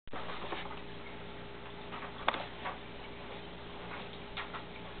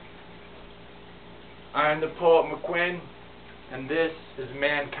I am the Poet McQuinn, and this is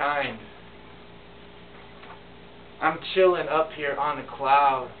Mankind. I'm chilling up here on a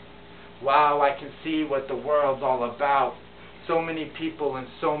cloud. Wow, I can see what the world's all about. So many people and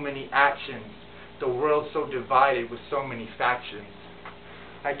so many actions. The world's so divided with so many factions.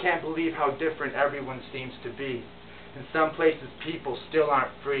 I can't believe how different everyone seems to be. In some places people still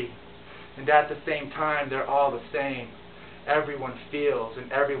aren't free. And at the same time they're all the same. Everyone feels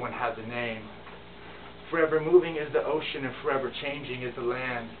and everyone has a name. Forever moving is the ocean and forever changing is the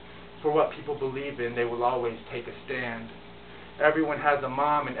land. For what people believe in, they will always take a stand. Everyone has a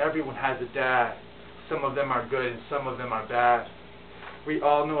mom and everyone has a dad. Some of them are good and some of them are bad. We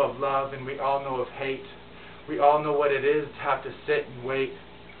all know of love and we all know of hate. We all know what it is to have to sit and wait.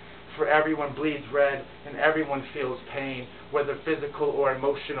 For everyone bleeds red and everyone feels pain. Whether physical or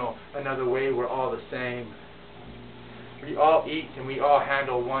emotional, another way we're all the same. We all eat and we all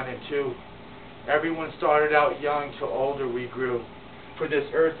handle one and two. Everyone started out young till older we grew. For this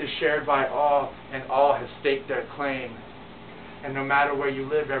earth is shared by all, and all have staked their claim. And no matter where you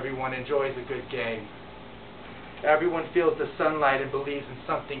live, everyone enjoys a good game. Everyone feels the sunlight and believes in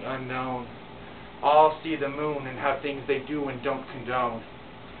something unknown. All see the moon and have things they do and don't condone.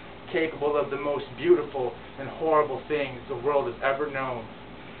 Capable of the most beautiful and horrible things the world has ever known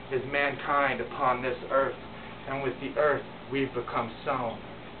is mankind upon this earth, and with the earth we've become sown.